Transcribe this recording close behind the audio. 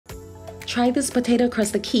Try this potato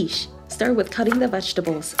crusted quiche. Start with cutting the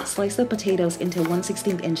vegetables. Slice the potatoes into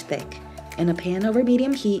 1/16 inch thick. In a pan over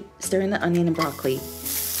medium heat, stir in the onion and broccoli.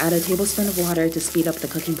 Add a tablespoon of water to speed up the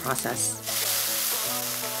cooking process.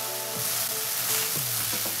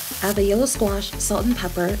 Add the yellow squash, salt and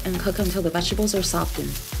pepper, and cook until the vegetables are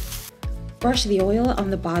softened. Brush the oil on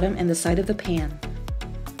the bottom and the side of the pan.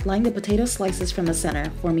 Line the potato slices from the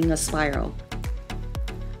center, forming a spiral.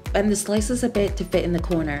 Bend the slices a bit to fit in the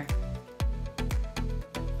corner.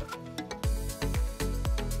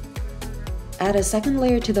 Add a second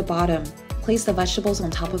layer to the bottom. Place the vegetables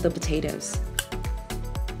on top of the potatoes.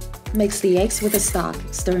 Mix the eggs with the stock.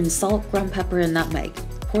 Stir in salt, ground pepper, and nutmeg.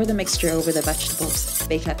 Pour the mixture over the vegetables.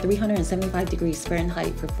 Bake at 375 degrees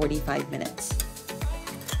Fahrenheit for 45 minutes.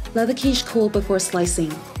 Let the quiche cool before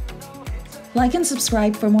slicing. Like and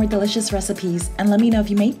subscribe for more delicious recipes, and let me know if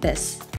you made this.